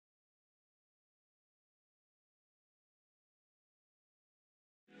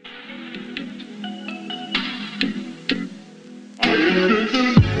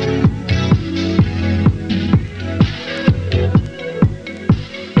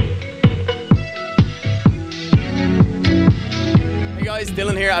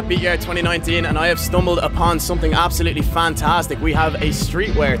Dylan here at Beatyard 2019, and I have stumbled upon something absolutely fantastic. We have a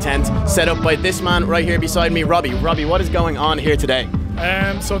streetwear tent set up by this man right here beside me, Robbie. Robbie, what is going on here today?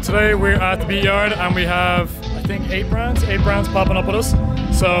 So today we're at the Beatyard and we have, I think, 8 brands popping up with us.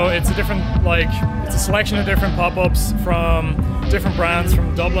 So it's a different, it's a selection of different pop-ups from different brands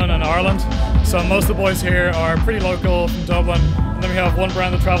from Dublin and Ireland. So most of the boys here are pretty local from Dublin, and then we have one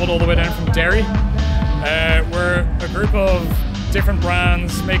brand that travelled all the way down from Derry. We're a group of different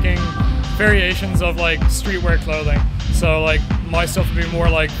brands making variations of streetwear clothing. So my stuff would be more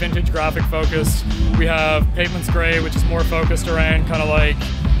vintage graphic focused. We have Pavements Grey, which is more focused around kind of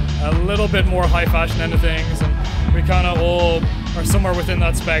a little bit more high fashion end of things, and we kind of all are somewhere within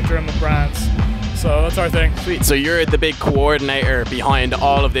that spectrum of brands. So that's our thing. Sweet. So you're the big coordinator behind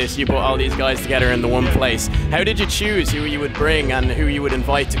all of this. You put all these guys together in the one place. How did you choose who you would bring and who you would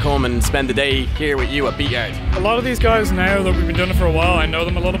invite to come and spend the day here with you at Beatyard? A lot of these guys, now that we've been doing it for a while, I know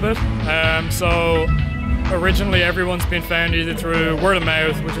them a little bit. So originally everyone's been found either through word of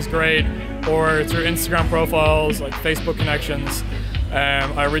mouth, which is great, or through Instagram profiles, like Facebook connections.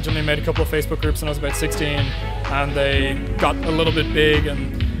 I originally made a couple of Facebook groups when I was about 16, and they got a little bit big,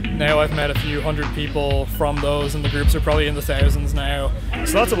 and now I've met a few hundred people from those, and the groups are probably in the thousands now.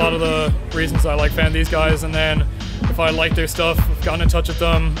 So that's a lot of the reasons I found these guys. And then if I like their stuff, I've gotten in touch with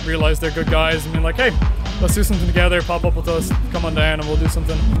them, realized they're good guys, and been like, hey, let's do something together, pop up with us, come on down and we'll do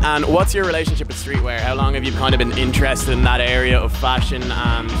something. And what's your relationship with streetwear? How long have you kind of been interested in that area of fashion,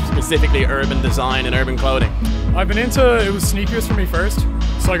 specifically urban design and urban clothing? I've been it was sneakers for me first.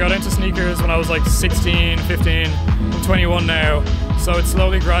 So I got into sneakers when I was 16, 15, I'm 21 now. So it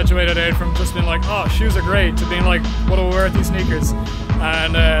slowly graduated out from just being oh, shoes are great, to being what do I wear with these sneakers?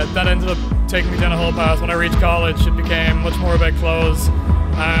 And that ended up taking me down a whole path. When I reached college, it became much more about clothes.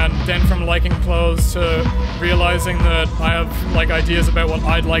 And then from liking clothes to realizing that I have ideas about what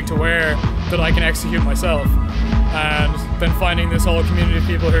I'd like to wear that I can execute myself. And then finding this whole community of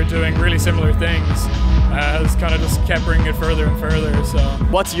people who are doing really similar things has kind of just kept bringing it further and further. So,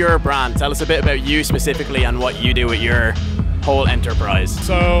 what's your brand? Tell us a bit about you specifically and what you do with your whole enterprise.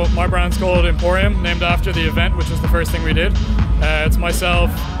 So my brand's called Emporium, named after the event, which was the first thing we did. It's myself,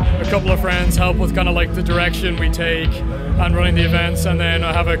 a couple of friends help with kind of the direction we take and running the events, and then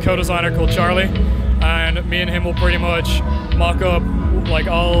I have a co-designer called Charlie, and me and him will pretty much mock up,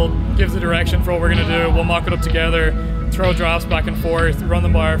 I'll give the direction for what we're going to do, we'll mock it up together, throw drafts back and forth, run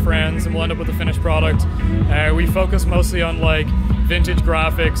them by our friends, and we'll end up with a finished product. We focus mostly on vintage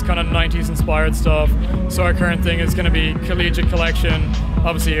graphics, kind of 90s inspired stuff. So our current thing is going to be collegiate collection.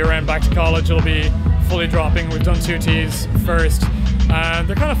 Obviously around back to college it'll be fully dropping. We've done 2 tees first, and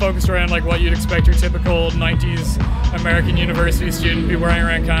they're kind of focused around what you'd expect your typical 90s American university student be wearing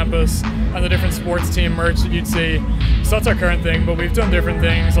around campus, and the different sports team merch that you'd see. So that's our current thing, but we've done different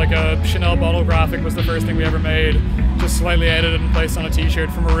things, a Chanel bottle graphic was the first thing we ever made, just slightly edited and placed on a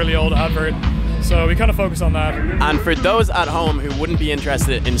t-shirt from a really old advert. So we kind of focus on that. And for those at home who wouldn't be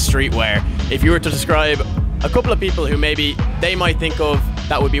interested in streetwear, if you were to describe a couple of people who maybe they might think of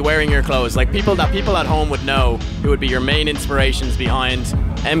that would be wearing your clothes, people at home would know who would be your main inspirations behind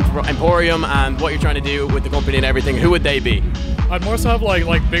Emporium and what you're trying to do with the company and everything, who would they be? I'd more so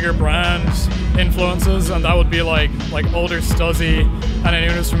have bigger brand influences, and that would be like older Stuzzy, and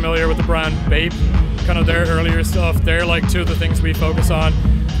anyone who's familiar with the brand Bape, kind of their earlier stuff. They're 2 of the things we focus on.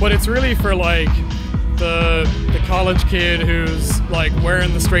 But it's really for the college kid who's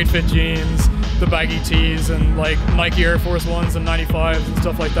wearing the straight fit jeans, the baggy tees, and Nike Air Force Ones and 95s and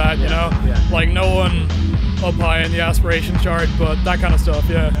stuff like that, you know? Yeah. No one up high in the aspiration chart, but that kind of stuff,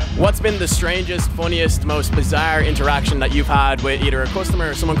 yeah. What's been the strangest, funniest, most bizarre interaction that you've had with either a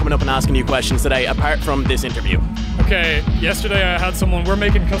customer or someone coming up and asking you questions today, apart from this interview? Okay, yesterday I had someone, we're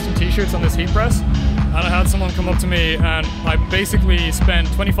making custom t-shirts on this heat press, and I had someone come up to me, and I basically spent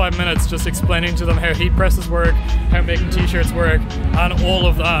 25 minutes just explaining to them how heat presses work, how making t-shirts work, and all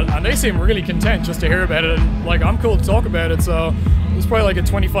of that, and they seem really content just to hear about it, and I'm cool to talk about it. So it was probably a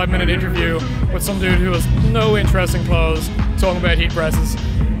 25-minute interview with some dude who has no interest in clothes talking about heat presses.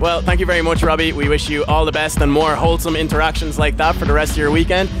 Well, thank you very much, Robbie. We wish you all the best and more wholesome interactions like that for the rest of your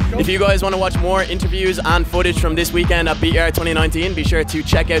weekend. Cool. If you guys want to watch more interviews and footage from this weekend at Beatyard 2019, be sure to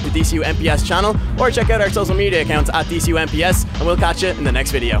check out the DCU MPS channel or check out our social media accounts at DCU MPS, and we'll catch you in the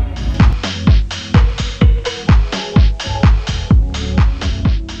next video.